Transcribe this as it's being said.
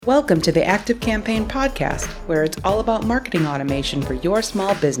Welcome to the Active Campaign podcast, where it's all about marketing automation for your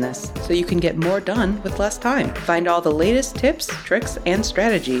small business so you can get more done with less time. Find all the latest tips, tricks, and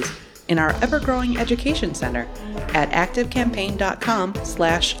strategies in our ever-growing education center at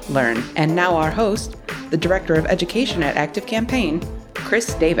activecampaign.com/learn. And now our host, the Director of Education at Active Campaign,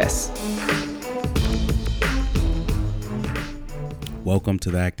 Chris Davis. Welcome to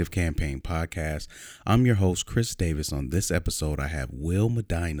the Active Campaign podcast. I'm your host, Chris Davis. On this episode, I have Will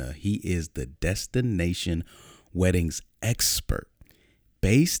Medina. He is the destination weddings expert.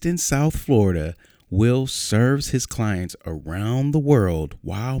 Based in South Florida, Will serves his clients around the world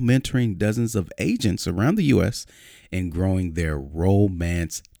while mentoring dozens of agents around the U.S. and growing their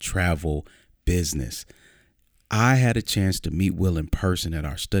romance travel business. I had a chance to meet Will in person at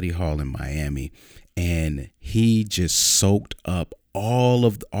our study hall in Miami, and he just soaked up all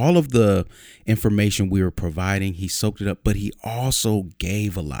of the information we were providing. He soaked it up, but he also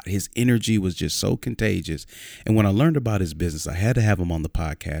gave a lot. His energy was just so contagious. And when I learned about his business, I had to have him on the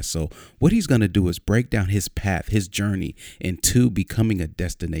podcast. So what he's going to do is break down his path, his journey into becoming a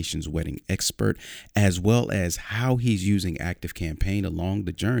destinations wedding expert, as well as how he's using Active Campaign along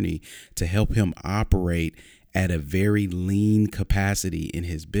the journey to help him operate at a very lean capacity in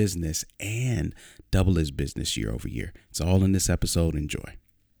his business and double his business year over year. It's all in this episode. Enjoy.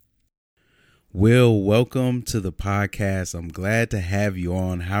 Will, welcome to the podcast. I'm glad to have you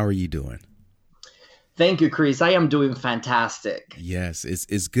on. How are you doing? Thank you, Chris. I am doing fantastic. Yes,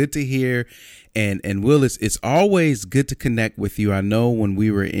 it's good to hear. And Will, it's always good to connect with you. I know when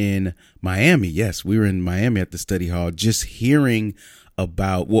we were in Miami, we were in Miami at the study hall, just hearing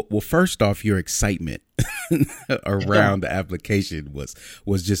about, well, first off, your excitement around the application was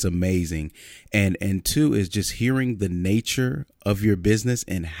just amazing. And two is just hearing the nature of your business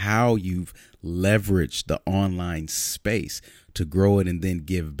and how you've leveraged the online space to grow it and then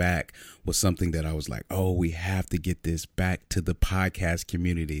give back was something that I was like, oh, we have to get this back to the podcast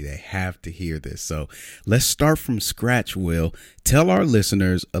community. They have to hear this. So let's start from scratch, Will. Tell our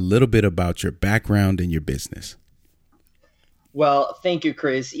listeners a little bit about your background and your business. Well, thank you,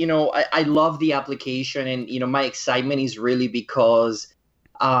 Chris. I love the application, and, my excitement is really because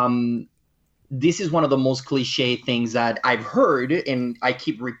this is one of the most cliche things that I've heard and I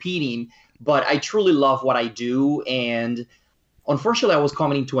keep repeating, but I truly love what I do. And unfortunately, I was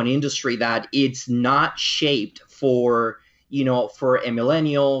coming into an industry that it's not shaped for a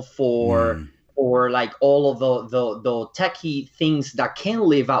millennial, for like all of the techie things that can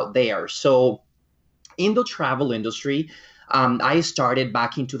live out there. So in the travel industry, I started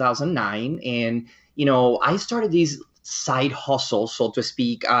back in 2009, and, I started this side hustle, so to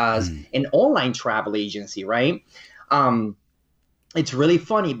speak, as an online travel agency, right? It's really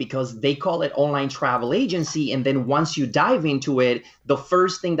funny because they call it online travel agency. And then once you dive into it, the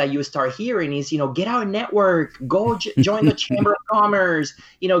first thing that you start hearing is, get out and network, go join the Chamber of Commerce,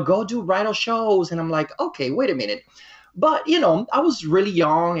 go do bridal shows. And I'm like, okay, wait a minute. But, I was really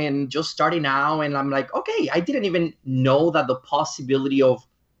young and just starting out, and I'm like, okay, I didn't even know that the possibility of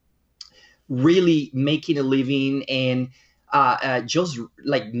really making a living and just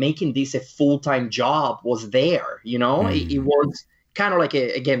like making this a full-time job was there, It was kind of like,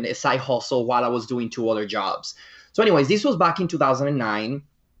 a side hustle while I was doing two other jobs. So anyways, this was back in 2009.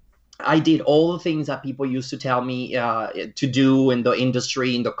 I did all the things that people used to tell me to do in the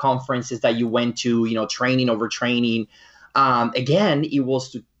industry, in the conferences that you went to, training over training. Again, it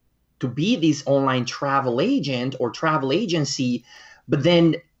was to be this online travel agent or travel agency, but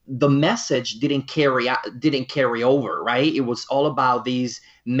then the message didn't carry over, right? It was all about these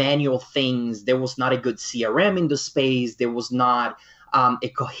manual things. There was not a good CRM in the space. There was not a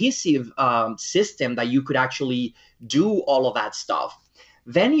cohesive system that you could actually do all of that stuff.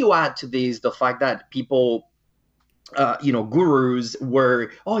 Then you add to this the fact that people, gurus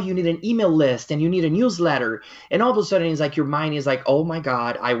were, oh, you need an email list and you need a newsletter. And all of a sudden it's like your mind is like, oh my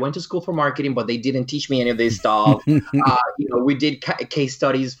God, I went to school for marketing, but they didn't teach me any of this stuff. We did case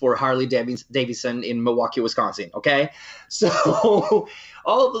studies for Harley Davidson in Milwaukee, Wisconsin. Okay. So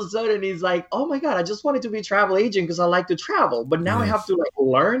all of a sudden it's like, oh my God, I just wanted to be a travel agent because I like to travel. But now I have to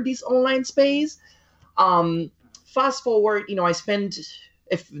learn this online space. Fast forward, I spent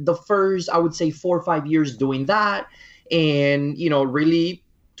the first, I would say 4 or 5 years doing that. And, really,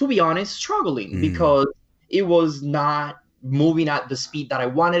 to be honest, struggling because it was not moving at the speed that I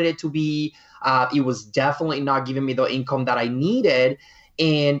wanted it to be. It was definitely not giving me the income that I needed.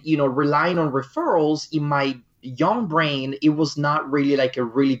 And, relying on referrals in my young brain, it was not really like a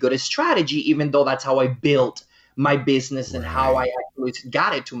really good strategy, even though that's how I built my business and how I actually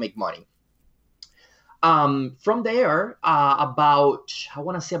got it to make money. From there, about, I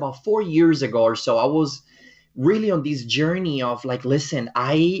want to say about 4 years ago or so, I was really on this journey of like, listen,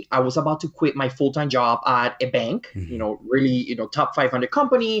 I was about to quit my full-time job at a bank, really, top 500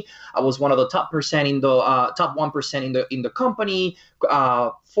 company. I was one of the top percent in the top 1% in the company,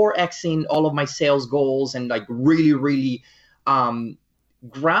 4xing all of my sales goals, and like really, really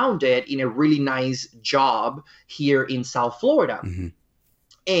grounded in a really nice job here in South Florida.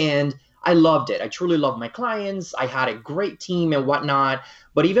 And I loved it. I truly loved my clients. I had a great team and whatnot.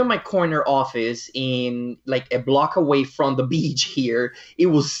 But even my corner office in like a block away from the beach here, it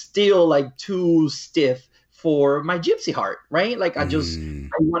was still like too stiff for my gypsy heart, right? Like I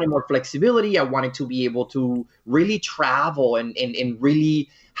wanted more flexibility. I wanted to be able to really travel and really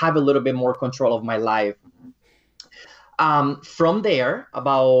have a little bit more control of my life. From there,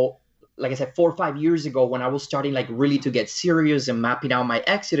 about, like I said, 4 or 5 years ago, when I was starting like really to get serious and mapping out my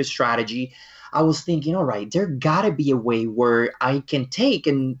exit strategy, I was thinking, all right, there gotta be a way where I can take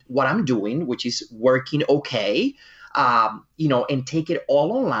and what I'm doing, which is working okay, and take it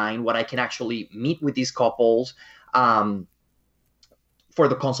all online, what I can actually meet with these couples for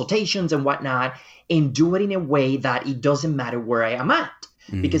the consultations and whatnot, and do it in a way that it doesn't matter where I am at.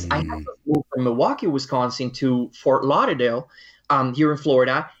 Because I had to move from Milwaukee, Wisconsin to Fort Lauderdale here in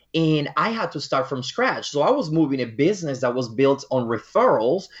Florida, and I had to start from scratch. So I was moving a business that was built on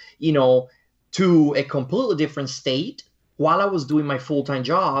referrals, to a completely different state while I was doing my full-time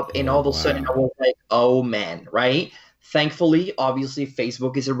job. And all of a sudden I was like, oh man, right? Thankfully, obviously,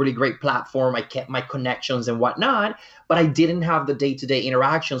 Facebook is a really great platform. I kept my connections and whatnot, but I didn't have the day-to-day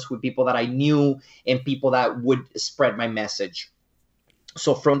interactions with people that I knew and people that would spread my message.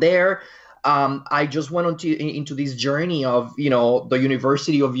 So from there, I just went into this journey of, the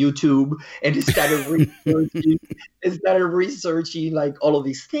University of YouTube, and started researching like all of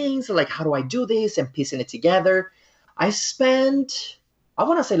these things, like how do I do this, and piecing it together. I spent, I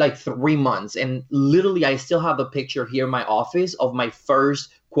want to say like 3 months, and literally I still have the picture here in my office of my first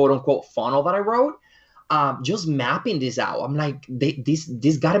quote unquote funnel that I wrote, just mapping this out. I'm like,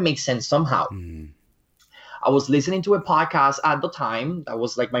 this got to make sense somehow. I was listening to a podcast at the time. That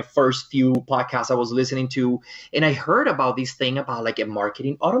was like my first few podcasts I was listening to. And I heard about this thing about like a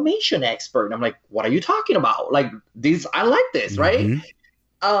marketing automation expert. And I'm like, what are you talking about? Like this, I like this, right?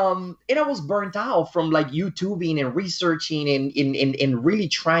 And I was burnt out from like YouTubing and researching and really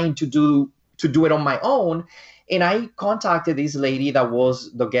trying to do it on my own. And I contacted this lady that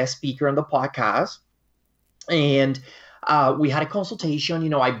was the guest speaker on the podcast. And we had a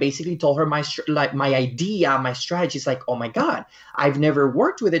consultation. I basically told her my idea, my strategy. Is like, oh my God, I've never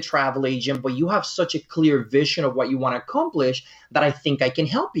worked with a travel agent, but you have such a clear vision of what you want to accomplish that I think I can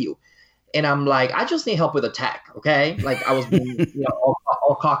help you. And I'm like, I just need help with the tech. Okay. Like I was being,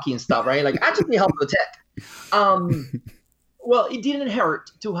 all cocky and stuff, right? Like I just need help with the tech. Well, it didn't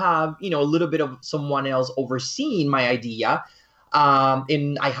hurt to have, a little bit of someone else overseeing my idea.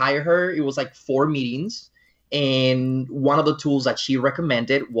 And I hired her. It was like 4 meetings. And one of the tools that she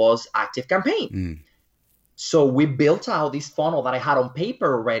recommended was ActiveCampaign. So we built out this funnel that I had on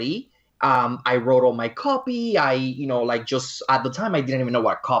paper already. I wrote all my copy. Just at the time, I didn't even know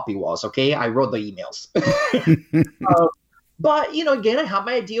what copy was. Okay. I wrote the emails. But, again, I had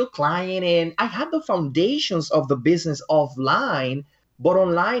my ideal client and I had the foundations of the business offline, but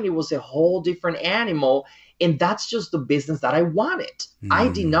online, it was a whole different animal. And that's just the business that I wanted. I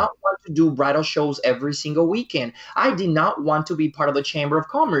did not want to do bridal shows every single weekend. I did not want to be part of the Chamber of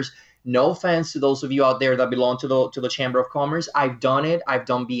Commerce. No offense to those of you out there that belong to the Chamber of Commerce. I've done it. I've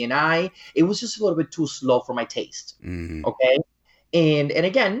done BNI. It was just a little bit too slow for my taste. Okay. And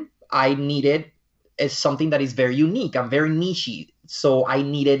again, I needed something that is very unique. I'm very niche. So I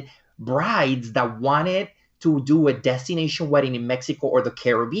needed brides that wanted to do a destination wedding in Mexico or the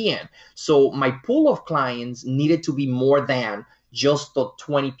Caribbean. So my pool of clients needed to be more than just the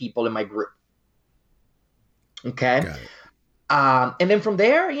 20 people in my group. Okay. And then from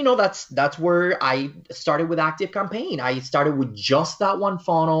there, that's where I started with ActiveCampaign. I started with just that one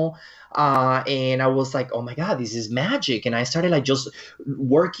funnel. And I was like, oh my God, this is magic. And I started like just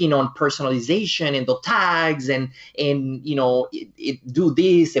working on personalization and the tags and do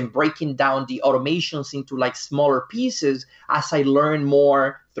this and breaking down the automations into like smaller pieces as I learned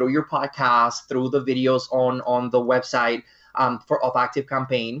more through your podcast, through the videos on the website of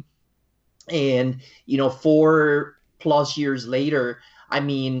ActiveCampaign. And, 4+ years later, I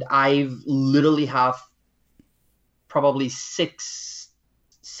mean, I've literally have probably 6x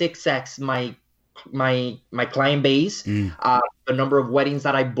my client base, the number of weddings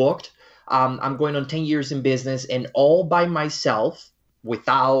that I booked. I'm going on 10 years in business, and all by myself,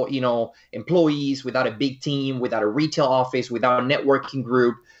 without, employees, without a big team, without a retail office, without a networking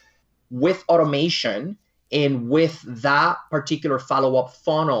group, with automation and with that particular follow-up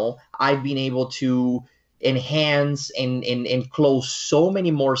funnel, I've been able to enhance and close so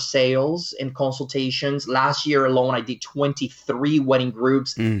many more sales and consultations. Last year alone, I did 23 wedding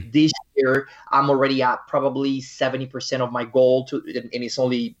groups. This year, I'm already at probably 70% of my goal, and it's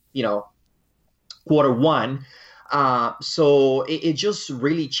only, quarter one. So it just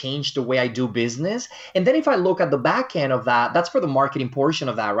really changed the way I do business. And then if I look at the back end of that, that's for the marketing portion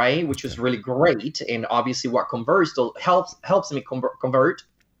of that, right? Which is really great. And obviously what converts helps me convert.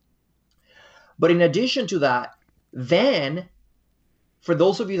 But in addition to that, then for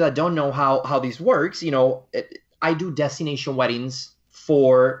those of you that don't know how this works, I do destination weddings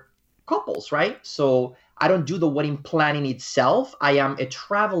for couples, right? So I don't do the wedding planning itself. I am a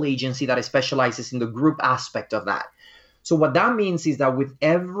travel agency that specializes in the group aspect of that. So what that means is that with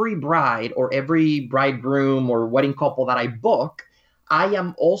every bride or every bridegroom or wedding couple that I book, I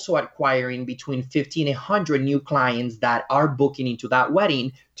am also acquiring between 50 and 100 new clients that are booking into that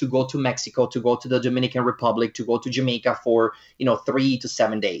wedding to go to Mexico, to go to the Dominican Republic, to go to Jamaica for, 3 to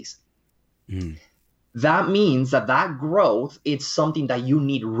 7 days. That means that growth, it's something that you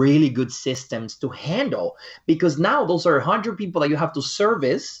need really good systems to handle, because now those are 100 people that you have to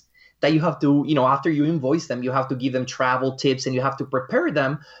service, that you have to, after you invoice them, you have to give them travel tips and you have to prepare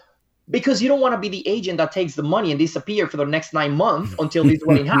them, because you don't want to be the agent that takes the money and disappear for the next 9 months until this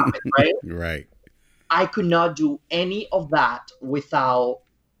wedding happens, right? Right. I could not do any of that without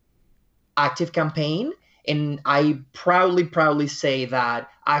ActiveCampaign. And I proudly say that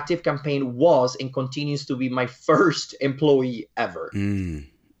ActiveCampaign was and continues to be my first employee ever.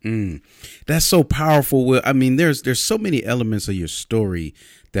 That's so powerful. Will, I mean, there's so many elements of your story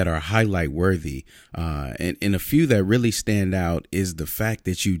that are highlight worthy. And a few that really stand out is the fact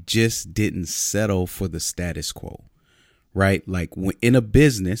that you just didn't settle for the status quo, right? Like in a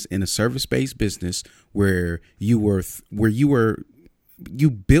business, in a service-based business where you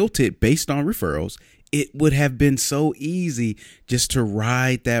built it based on referrals, it would have been so easy just to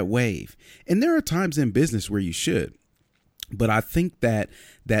ride that wave. And there are times in business where you should. But I think that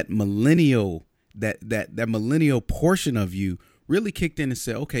millennial portion of you really kicked in and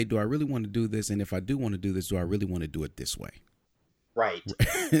said, okay, do I really want to do this? And if I do want to do this, do I really want to do it this way? Right.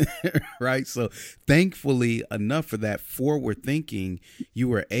 Right. So thankfully enough for that forward thinking, you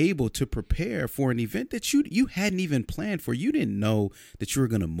were able to prepare for an event that you hadn't even planned for. You didn't know that you were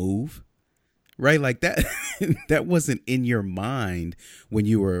going to move. Right. Like that, that wasn't in your mind when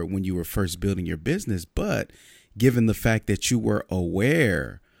you were first building your business. But given the fact that you were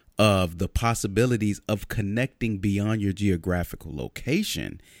aware of the possibilities of connecting beyond your geographical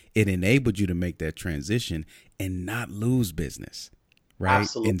location, it enabled you to make that transition and not lose business. Right.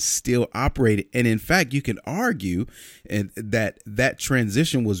 Absolutely. And still operate it. And in fact, you can argue that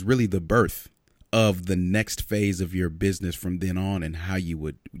transition was really the birth of the next phase of your business from then on, and how you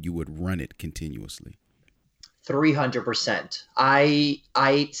would run it continuously. 300%. I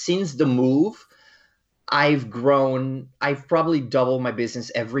since the move, I've grown. I've probably doubled my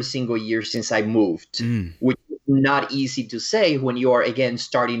business every single year since I moved, which is not easy to say when you are, again,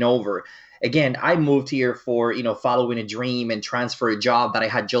 starting over. Again, I moved here for, following a dream and transfer a job that I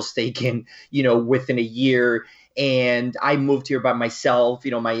had just taken, within a year. And I moved here by myself.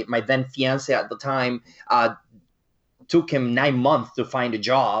 My then fiance at the time took him 9 months to find a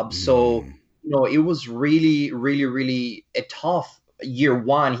job. So, it was really, really, really a tough year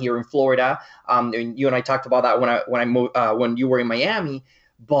one here in Florida. And you and I talked about that when I moved, when you were in Miami.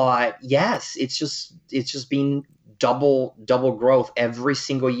 But yes, it's just been double growth every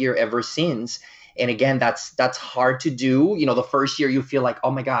single year ever since. And again, that's hard to do. The first year you feel like,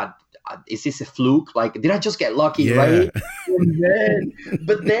 oh my God, is this a fluke? Like, did I just get lucky, right?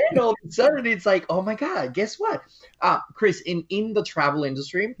 But then all of a sudden it's like, oh my God, guess what? Chris, in the travel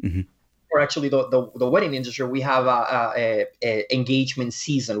industry, or actually the wedding industry, we have a engagement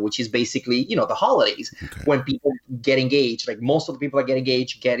season, which is basically, the holidays, when people get engaged. Like most of the people that get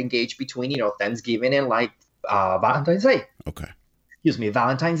engaged between, Thanksgiving and like Valentine's Day.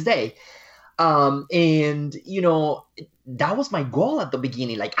 Valentine's Day. And that was my goal at the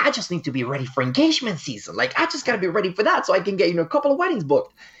beginning. Like, I just need to be ready for engagement season. Like, I just got to be ready for that so I can get, a couple of weddings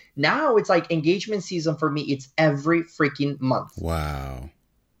booked. Now it's like engagement season for me. It's every freaking month. Wow.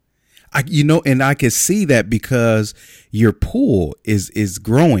 And I can see that because your pool is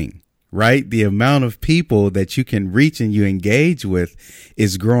growing, right? The amount of people that you can reach and you engage with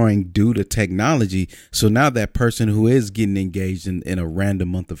is growing due to technology. So now that person who is getting engaged in a random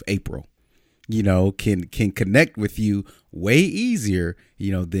month of April, can connect with you way easier,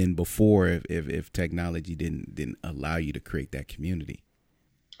 than before if technology didn't allow you to create that community.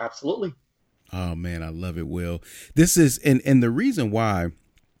 Absolutely. Oh man, I love it, Will. This is and the reason why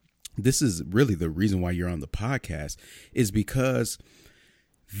this is really the reason why you're on the podcast is because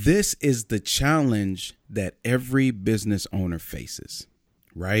this is the challenge that every business owner faces,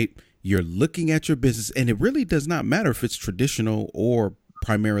 right? You're looking at your business, and it really does not matter if it's traditional or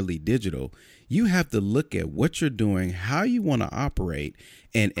primarily digital. You have to look at what you're doing, how you want to operate,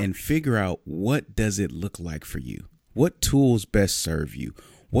 and figure out what does it look like for you? What tools best serve you?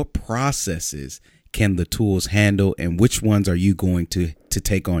 What processes can the tools handle, and which ones are you going to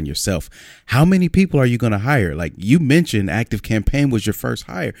take on yourself? How many people are you going to hire? Like you mentioned, ActiveCampaign was your first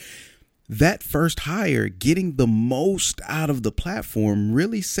hire. That first hire, getting the most out of the platform,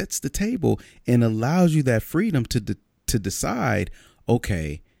 really sets the table and allows you that freedom to decide,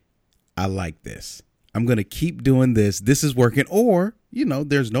 okay, I like this. I'm going to keep doing this. This is working. Or,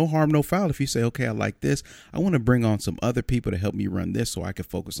 there's no harm, no foul. If you say, okay, I like this. I want to bring on some other people to help me run this so I can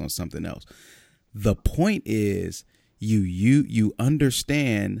focus on something else. The point is you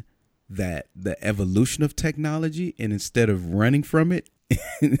understand that the evolution of technology, and instead of running from it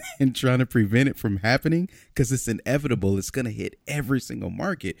and trying to prevent it from happening, because it's inevitable, it's going to hit every single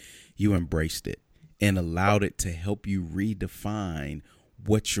market, you embraced it and allowed it to help you redefine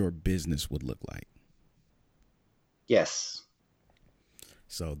what your business would look like. Yes.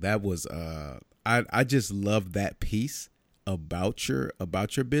 So that was I just love that piece about your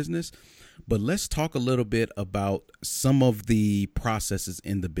business. But let's talk a little bit about some of the processes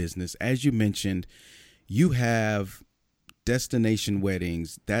in the business. As you mentioned, you have destination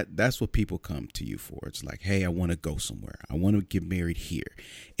weddings. That's what people come to you for. It's like, hey, I want to go somewhere. I want to get married here.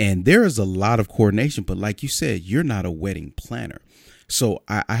 And there is a lot of coordination, but like you said, you're not a wedding planner. So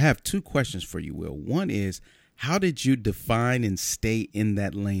I have two questions for you, Will. One is, how did you define and stay in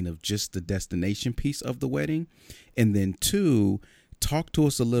that lane of just the destination piece of the wedding? And then two, talk to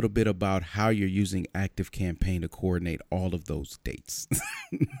us a little bit about how you're using ActiveCampaign to coordinate all of those dates.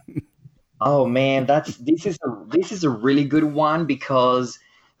 Oh man, this is a really good one, because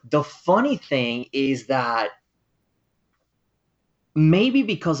the funny thing is that maybe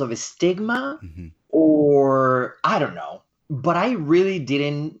because of a stigma, or I don't know, but I really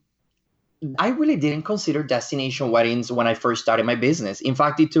didn't consider destination weddings when I first started my business. In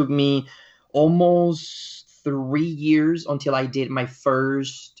fact, it took me almost 3 years until I did my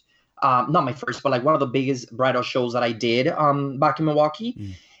first, not my first, but like one of the biggest bridal shows that I did back in Milwaukee.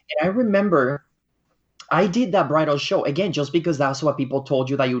 And I remember I did that bridal show again, just because that's what people told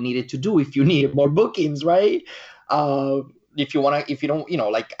you that you needed to do if you needed more bookings, right? If you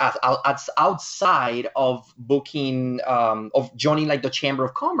don't, like outside of booking, of joining like the Chamber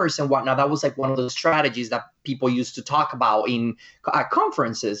of Commerce and whatnot, that was like one of the strategies that people used to talk about at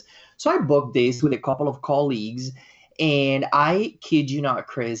conferences. So I booked this with a couple of colleagues, and I kid you not,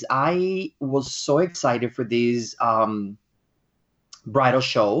 Chris, I was so excited for this bridal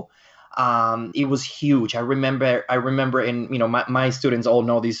show. It was huge. I remember, and my students all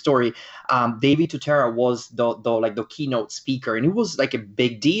know this story. David Tutera was the keynote speaker, and it was like a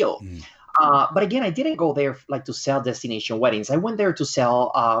big deal. But again, I didn't go there like to sell destination weddings. I went there to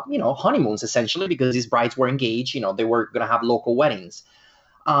sell, honeymoons essentially, because these brides were engaged. They were gonna have local weddings.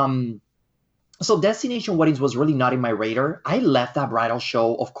 So destination weddings was really not in my radar. I left that bridal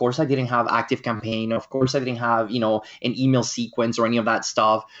show. Of course, I didn't have ActiveCampaign. Of course, I didn't have, an email sequence or any of that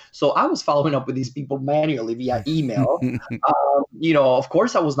stuff. So I was following up with these people manually via email. Of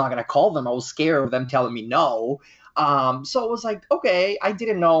course, I was not going to call them. I was scared of them telling me no. So it was like, okay, I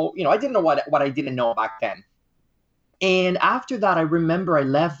didn't know what I didn't know back then. And after that, I remember I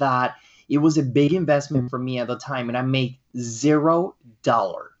left that. It was a big investment for me at the time, and I made $0.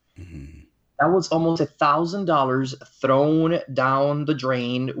 That was almost $1,000 thrown down the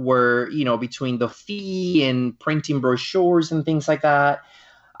drain, where, between the fee and printing brochures and things like that.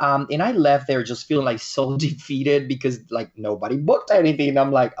 And I left there just feeling like so defeated, because like nobody booked anything. And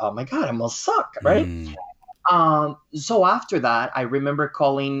I'm like, oh my God, I must suck, right? So after that, I remember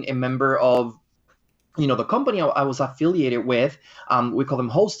calling a member of, the company I was affiliated with. We call them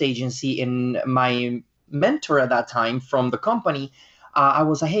Host Agency, and my mentor at that time from the company, I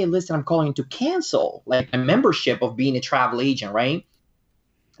was like, hey, listen, I'm calling to cancel like my membership of being a travel agent, right?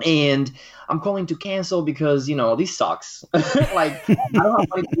 And I'm calling to cancel because, this sucks. Like, I don't have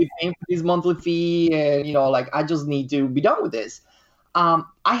money to be paying for this monthly fee, and, I just need to be done with this. I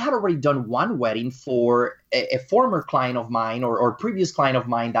had already done one wedding for a former client of mine, or previous client of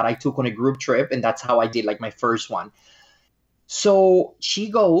mine, that I took on a group trip, and that's how I did like my first one. So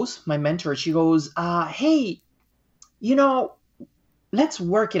my mentor, she goes, hey, you know, let's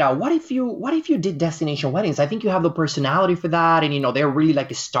work it out. What if you did destination weddings? I think you have the personality for that. And, they're really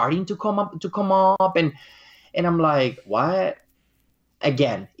like starting to come up. And I'm like, what?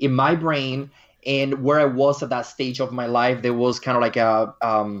 Again, in my brain and where I was at that stage of my life, there was kind of like a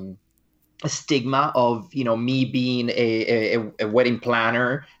stigma of me being a wedding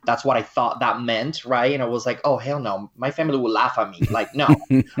planner. That's what I thought that meant, right? And I was like, oh hell no, my family will laugh at me. Like, no,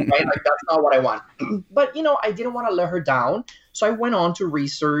 right? Like, that's not what I want. But I didn't want to let her down, so I went on to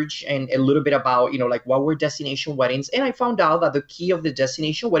research and a little bit about like what were destination weddings, and I found out that the key of the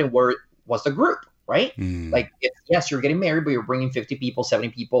destination wedding was the group, right? Like, yes, you're getting married, but you're bringing 50 people, 70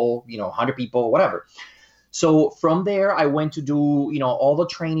 people, 100 people, whatever. So from there, I went to do, all the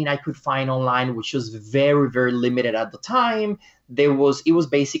training I could find online, which was very, very limited at the time. It was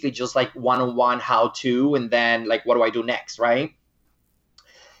basically just like one-on-one how to, and then like, what do I do next, right?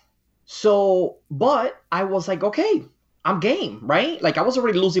 So, but I was like, okay, I'm game, right? Like, I was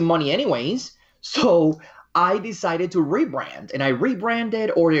already losing money anyways. So I decided to rebrand, and I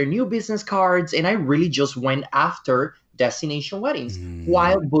rebranded, ordered new business cards, and I really just went after destination weddings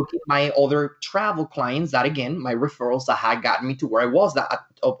while booking my other travel clients that, again, my referrals that had gotten me to where I was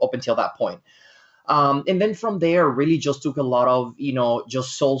up until that point. And then from there, really just took a lot of,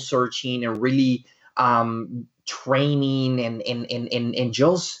 just soul searching and really training and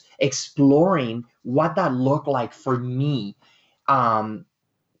just exploring what that looked like for me, to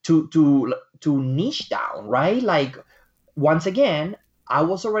niche down, right? Like, once again, I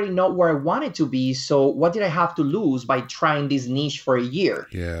was already not where I wanted to be. So what did I have to lose by trying this niche for a year?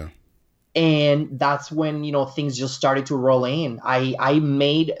 Yeah. And that's when, things just started to roll in. I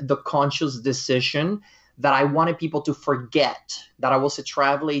made the conscious decision that I wanted people to forget that I was a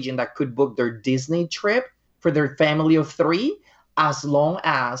travel agent that could book their Disney trip for their family of 3, as long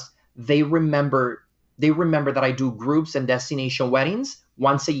as they remember that I do groups and destination weddings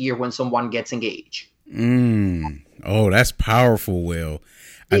once a year when someone gets engaged. Oh, that's powerful, Will.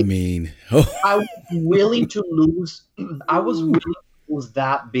 I mean, I was willing to lose. I was willing to lose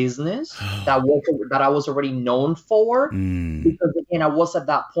that business that I was already known for, because again, I was at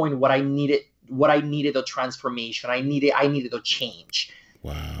that point what I needed a transformation. I needed a change.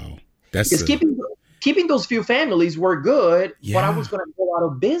 Wow, because keeping those few families were good, but I was going to go out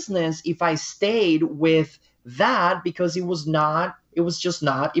of business if I stayed with that, because it was just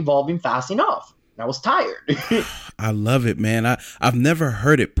not evolving fast enough. I was tired. I love it, man. I've never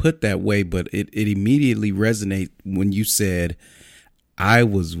heard it put that way, but it immediately resonates when you said, I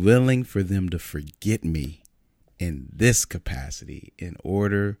was willing for them to forget me in this capacity in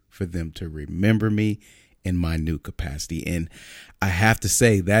order for them to remember me in my new capacity. And I have to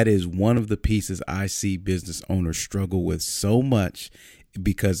say, that is one of the pieces I see business owners struggle with so much,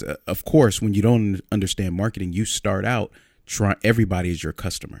 because of course, when you don't understand marketing, you start out everybody is your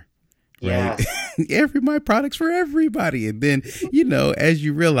customer. Right. Yes. My product's for everybody. And then, as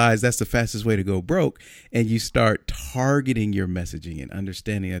you realize that's the fastest way to go broke, and you start targeting your messaging and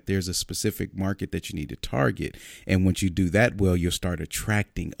understanding that there's a specific market that you need to target. And once you do that well, you'll start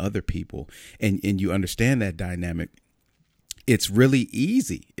attracting other people, and you understand that dynamic. It's really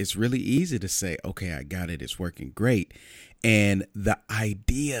easy. It's really easy to say, okay, I got it. It's working great. And the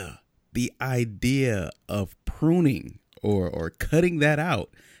idea of pruning or cutting that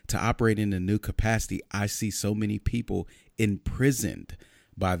out to operate in a new capacity, I see so many people imprisoned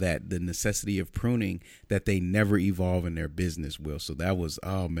by the necessity of pruning, that they never evolve in their business, Will. So that was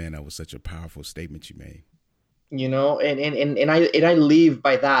such a powerful statement you made. And I live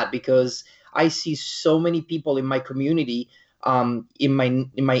by that, because I see so many people in my community, in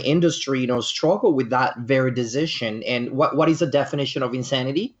my industry, struggle with that very decision. And what is the definition of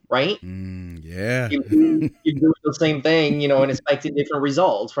insanity, right? Yeah. You do the same thing, and expecting different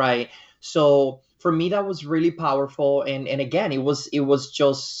results, right? So for me, that was really powerful. And again, it was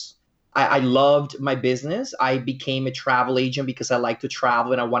just, I loved my business. I became a travel agent because I like to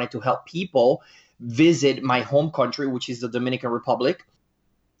travel and I wanted to help people visit my home country, which is the Dominican Republic.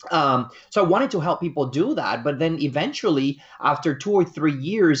 So I wanted to help people do that. But then eventually, after 2 or 3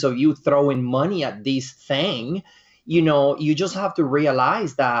 years of you throwing money at this thing, you just have to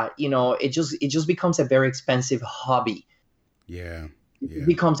realize that, it just becomes a very expensive hobby. Yeah. It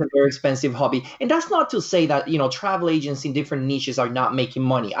becomes a very expensive hobby. And that's not to say that, travel agents in different niches are not making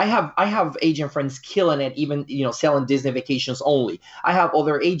money. I have agent friends killing it, even, selling Disney vacations only. I have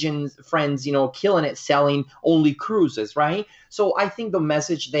other agent friends, killing it, selling only cruises, right? So I think the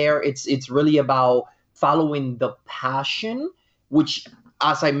message there, it's really about following the passion, which,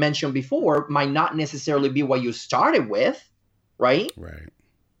 as I mentioned before, might not necessarily be what you started with, right? Right.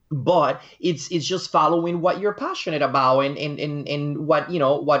 But it's just following what you're passionate about and what,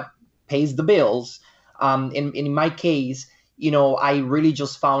 what pays the bills. In my case, I really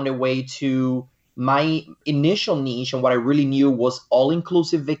just found a way to my initial niche, and what I really knew was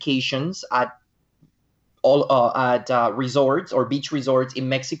all-inclusive vacations at resorts or beach resorts in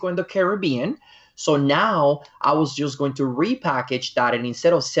Mexico and the Caribbean. So now I was just going to repackage that, and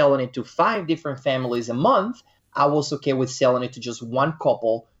instead of selling it to 5 different families a month, I was okay with selling it to just one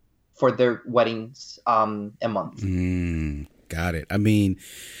couple for their weddings a month. Got it. I mean,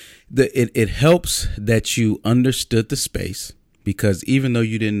 it helps that you understood the space, because even though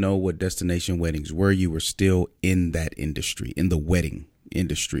you didn't know what destination weddings were, you were still in that industry, in the wedding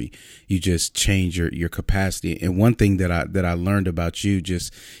industry. You just change your capacity. And one thing that I learned about you,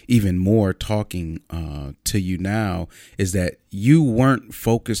 just even more talking to you now, is that you weren't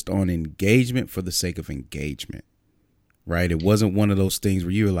focused on engagement for the sake of engagement. Right. It wasn't one of those things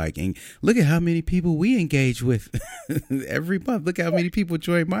where you were like, look at how many people we engage with every month. Look how many people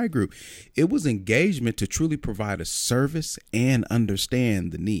join my group. It was engagement to truly provide a service and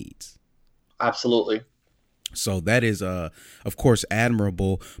understand the needs. Absolutely. So that is, of course,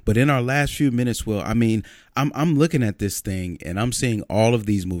 admirable. But in our last few minutes, Will, I mean, I'm looking at this thing and I'm seeing all of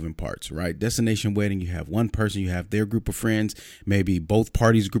these moving parts, right? Destination wedding, you have one person, you have their group of friends, maybe both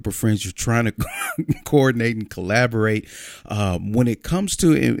parties' group of friends. You're trying to coordinate and collaborate. When it comes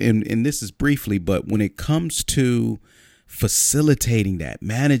to, and this is briefly, but when it comes to facilitating that,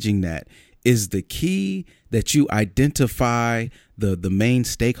 managing that, is the key that you identify the main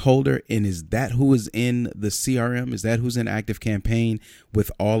stakeholder, and is that who is in the CRM? Is that who's in ActiveCampaign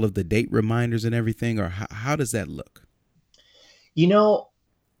with all of the date reminders and everything? Or how does that look?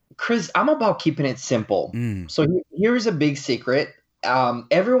 Chris, I'm about keeping it simple. So here's a big secret.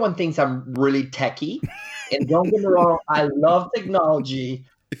 Everyone thinks I'm really techie, and don't get me wrong, I love technology,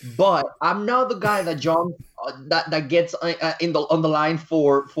 but I'm not the guy that jumps that gets on the line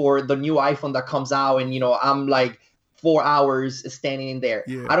for the new iPhone that comes out, and I'm like 4 hours standing in there.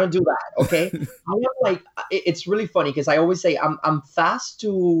 Yeah. I don't do that. Okay. It's really funny because I always say I'm fast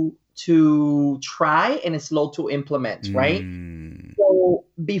to try and slow to implement. Right. So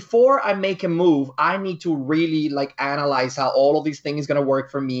before I make a move, I need to really analyze how all of these things is going to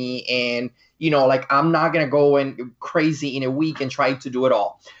work for me. And, I'm not going to go and crazy in a week and try to do it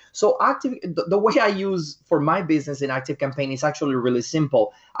all. So the way I use for my business in ActiveCampaign is actually really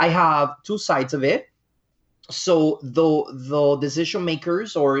simple. I have 2 sides of it. So the decision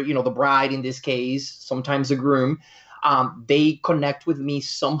makers, or the bride in this case, sometimes the groom, they connect with me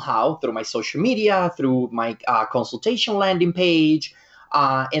somehow through my social media, through my consultation landing page,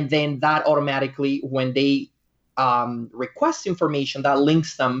 and then that automatically, when they request information, that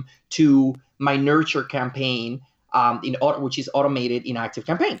links them to my nurture campaign, which is automated in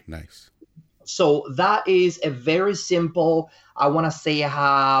ActiveCampaign. Nice. So that is a very simple, I want to say I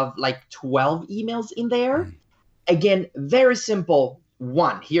have 12 emails in there. Again, very simple.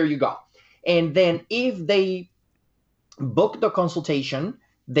 1, here you go. And then if they book the consultation,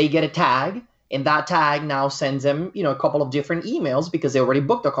 they get a tag, and that tag now sends them, a couple of different emails because they already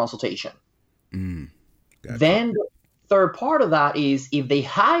booked the consultation. Gotcha. Then the third part of that is if they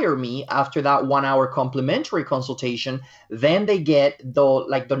hire me after that 1-hour complimentary consultation, then they get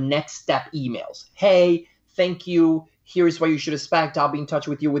the next step emails. Hey, thank you. Here's what you should expect. I'll be in touch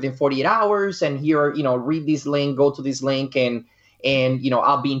with you within 48 hours. And here, read this link, go to this link, and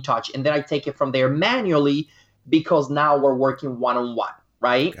I'll be in touch. And then I take it from there manually, because now we're working one-on-one,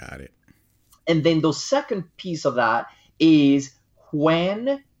 right? Got it. And then the second piece of that is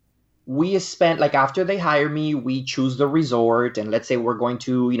when we spend, after they hire me, we choose the resort, and let's say we're going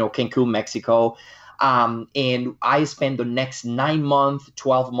to, Cancun, Mexico. And I spend the next 9 months,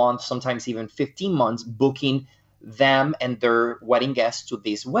 12 months, sometimes even 15 months booking them and their wedding guests to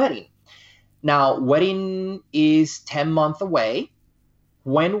this wedding. Now, wedding is 10 months away.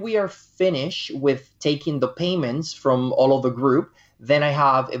 When we are finished with taking the payments from all of the group, then I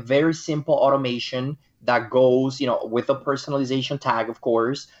have a very simple automation that goes, with a personalization tag, of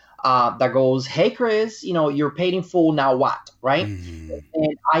course, that goes, hey, Chris, you're paid in full. Now what? Right.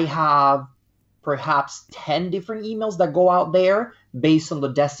 And I have perhaps 10 different emails that go out there based on the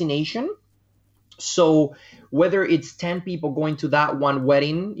destination. So whether it's 10 people going to that one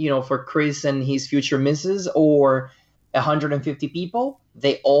wedding, for Chris and his future missus, or 150 people,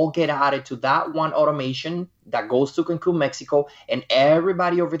 they all get added to that one automation that goes to Cancun, Mexico, and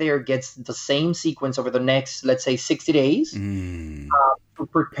everybody over there gets the same sequence over the next, let's say, 60 days. to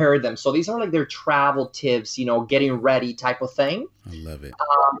prepare them. So these are like their travel tips, getting ready type of thing. I love it.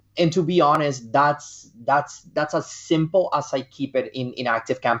 And to be honest, that's as simple as I keep it in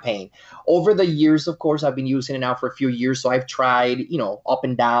Active Campaign. Over the years, of course, I've been using it now for a few years. So I've tried, up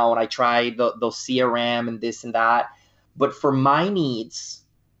and down. I tried the CRM and this and that. But for my needs,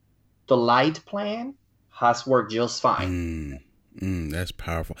 the light plan has worked just fine. That's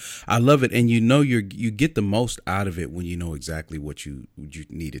powerful. I love it. And you get the most out of it when you know exactly what you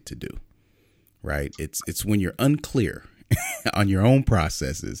need it to do, right? It's when you're unclear on your own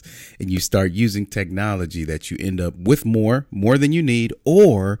processes and you start using technology that you end up with more than you need,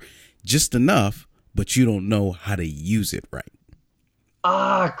 or just enough, but you don't know how to use it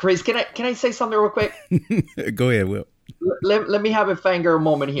right. Chris, can I say something real quick? Go ahead, Will. Let me have a fangirl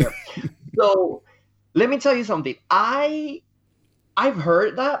moment here. So let me tell you something. I've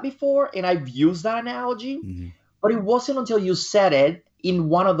heard that before and I've used that analogy, but it wasn't until you said it in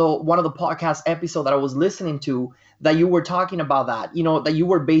one of the podcast episodes that I was listening to that you were talking about that, that you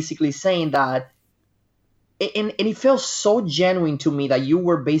were basically saying that, and it feels so genuine to me that you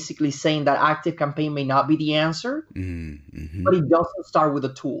were basically saying that Active Campaign may not be the answer, but it doesn't start with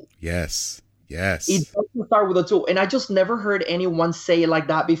a tool. Yes. It doesn't start with a tool. And I just never heard anyone say it like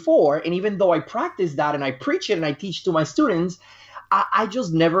that before. And even though I practice that and I preach it and I teach to my students, I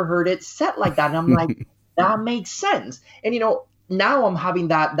just never heard it said like that. And I'm like, that makes sense. And, now I'm having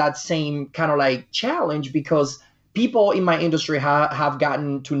that same kind of like challenge because people in my industry have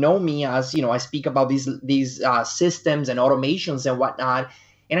gotten to know me as, I speak about these systems and automations and whatnot.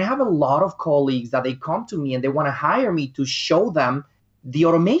 And I have a lot of colleagues that they come to me and they want to hire me to show them the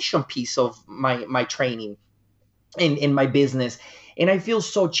automation piece of my training in my business. And I feel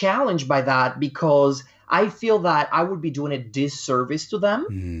so challenged by that because I feel that I would be doing a disservice to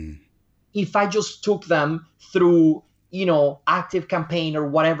them if I just took them through, Active Campaign or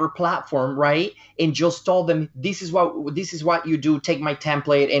whatever platform, right? And just told them, this is what you do. Take my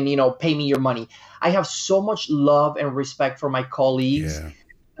template and, pay me your money. I have so much love and respect for my colleagues. Yeah.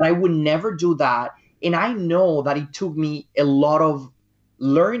 And I would never do that. And I know that it took me a lot of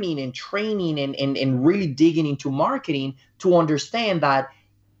learning and training and really digging into marketing to understand that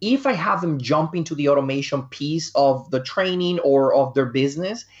if I have them jump into the automation piece of the training or of their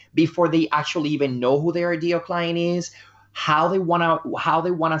business before they actually even know who their ideal client is, how they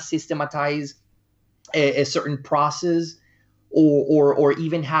wanna systematize a certain process, or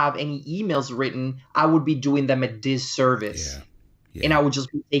even have any emails written, I would be doing them a disservice. Yeah. And I would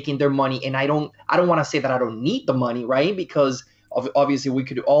just be taking their money. And I don't want to say that I don't need the money, right? Because obviously we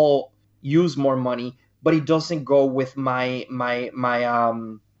could all use more money, but it doesn't go with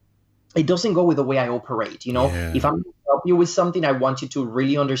it doesn't go with the way I operate. Yeah. If I'm going to help you with something, I want you to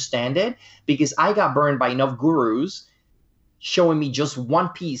really understand it, because I got burned by enough gurus showing me just one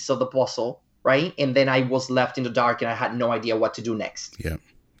piece of the puzzle, right? And then I was left in the dark and I had no idea what to do next. Yep.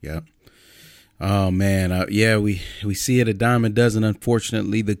 Oh man. We see it a dime a dozen.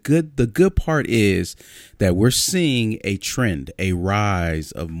 Unfortunately, the good part is that we're seeing a trend, a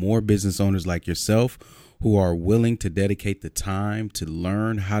rise of more business owners like yourself who are willing to dedicate the time to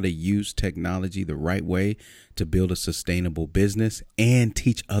learn how to use technology the right way to build a sustainable business and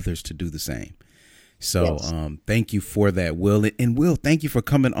teach others to do the same. So thank you for that, Will. And Will, thank you for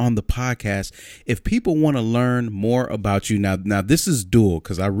coming on the podcast. If people want to learn more about you, now this is dual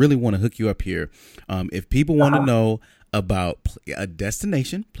because I really want to hook you up here. If people want to know about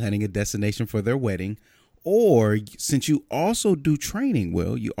planning a destination for their wedding, or since you also do training,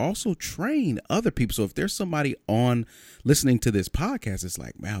 Will, you also train other people. So if there's somebody on listening to this podcast, it's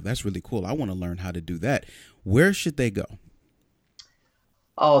like, wow, that's really cool. I want to learn how to do that. Where should they go?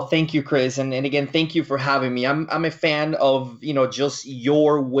 Oh, thank you, Chris. And again, thank you for having me. I'm a fan of, just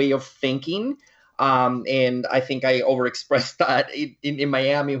your way of thinking. And I think I overexpressed that in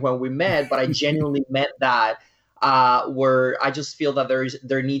Miami when we met, but I genuinely meant that, where I just feel that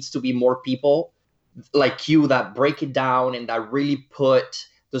there needs to be more people like you that break it down and that really put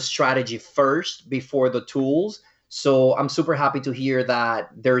the strategy first before the tools. So I'm super happy to hear that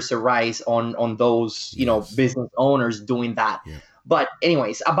there's a rise on those, business owners doing that. Yeah. But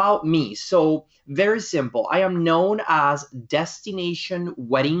anyways, about me. So very simple. I am known as Destination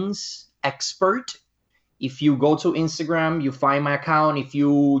Weddings Expert. If you go to Instagram, you find my account. If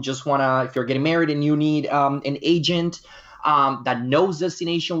you're getting married and you need an agent that knows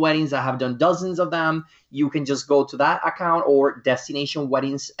destination weddings, I have done dozens of them, you can just go to that account or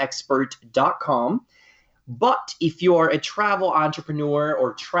destinationweddingsexpert.com. But if you're a travel entrepreneur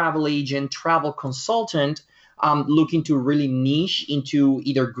or travel agent, travel consultant, looking to really niche into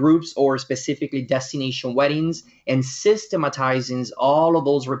either groups or specifically destination weddings and systematizing all of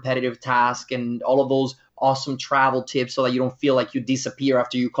those repetitive tasks and all of those awesome travel tips so that you don't feel like you disappear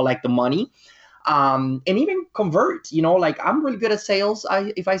after you collect the money. And even convert, like I'm really good at sales,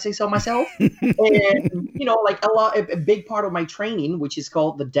 if I say so myself. And, like a big part of my training, which is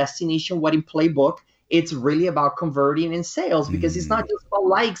called the Destination Wedding Playbook, it's really about converting in sales because it's not just about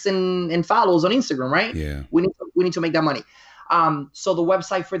likes and follows on Instagram, right? Yeah. We need to make that money. So the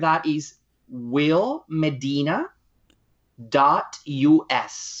website for that is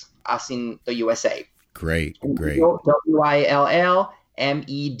willmedina.us, as in the USA. Great.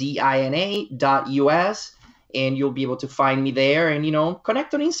 WILLMEDINA.us, and you'll be able to find me there and,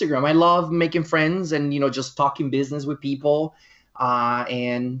 connect on Instagram. I love making friends and, just talking business with people.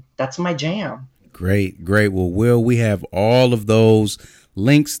 And that's my jam. Great. Well, Will, we have all of those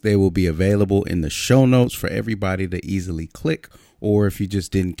links. They will be available in the show notes for everybody to easily click, or if you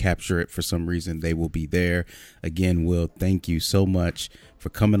just didn't capture it for some reason, they will be there. Again, Will, thank you so much for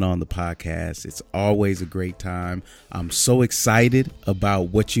coming on the podcast. It's always a great time. I'm so excited about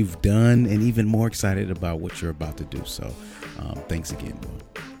what you've done and even more excited about what you're about to do. So thanks again, Will.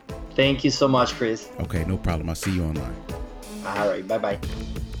 Thank you so much, Chris. Okay, no problem. I'll see you online. All right. Bye-bye.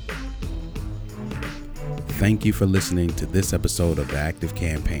 Thank you for listening to this episode of the Active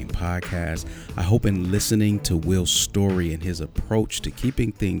Campaign Podcast. I hope in listening to Will's story and his approach to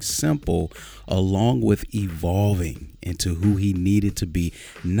keeping things simple, along with evolving into who he needed to be,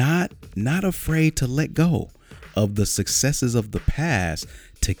 not afraid to let go of the successes of the past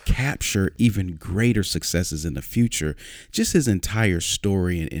to capture even greater successes in the future. Just his entire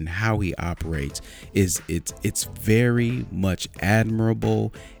story and how he operates it's very much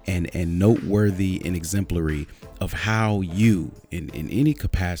admirable and noteworthy and exemplary of how you in any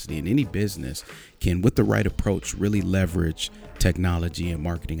capacity in any business can, with the right approach, really leverage technology and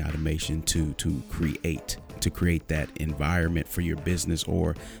marketing automation to create that environment for your business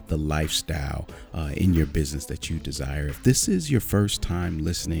or the lifestyle in your business that you desire. If this is your first time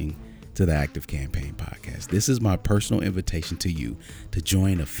listening to the Active Campaign Podcast, this is my personal invitation to you to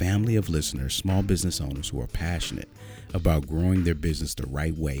join a family of listeners, small business owners who are passionate about growing their business the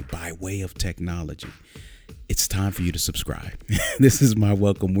right way by way of technology. It's time for you to subscribe. This is my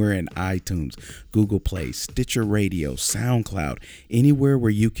welcome. We're in iTunes, Google Play, Stitcher Radio, SoundCloud, anywhere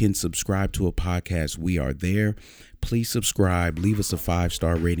where you can subscribe to a podcast. We are there. Please subscribe, leave us a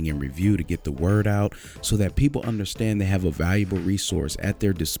 5-star rating and review to get the word out so that people understand they have a valuable resource at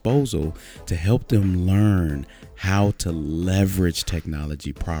their disposal to help them learn how to leverage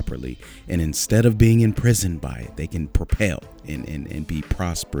technology properly. And instead of being imprisoned by it, they can propel and be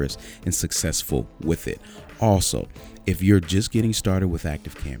prosperous and successful with it. Also, if you're just getting started with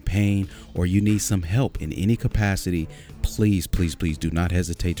Active Campaign or you need some help in any capacity, please do not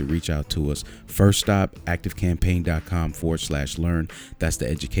hesitate to reach out to us. First stop, activecampaign.com/learn. That's the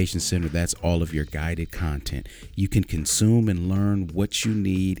education center. That's all of your guided content. You can consume and learn what you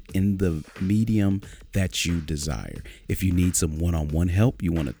need in the medium that you desire. If you need some one-on-one help,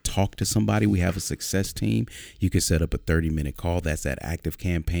 you want to talk to somebody, we have a success team. You can set up a 30-minute call. That's at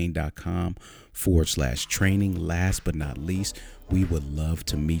activecampaign.com/training. Last but not least, we would love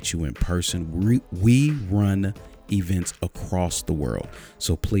to meet you in person. We run events across the world.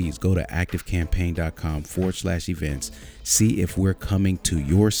 So please go to activecampaign.com/events. See if we're coming to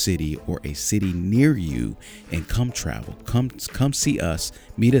your city or a city near you, and come travel. Come see us.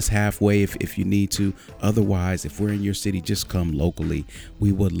 Meet us halfway if you need to. Otherwise, if we're in your city, just come locally.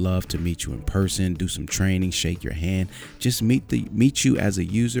 We would love to meet you in person, do some training, shake your hand, just meet you as a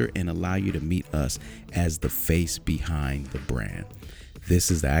user and allow you to meet us as the face behind the brand.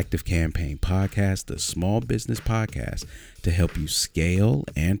 This is the Active Campaign Podcast, the small business podcast to help you scale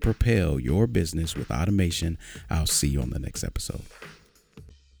and propel your business with automation. I'll see you on the next episode.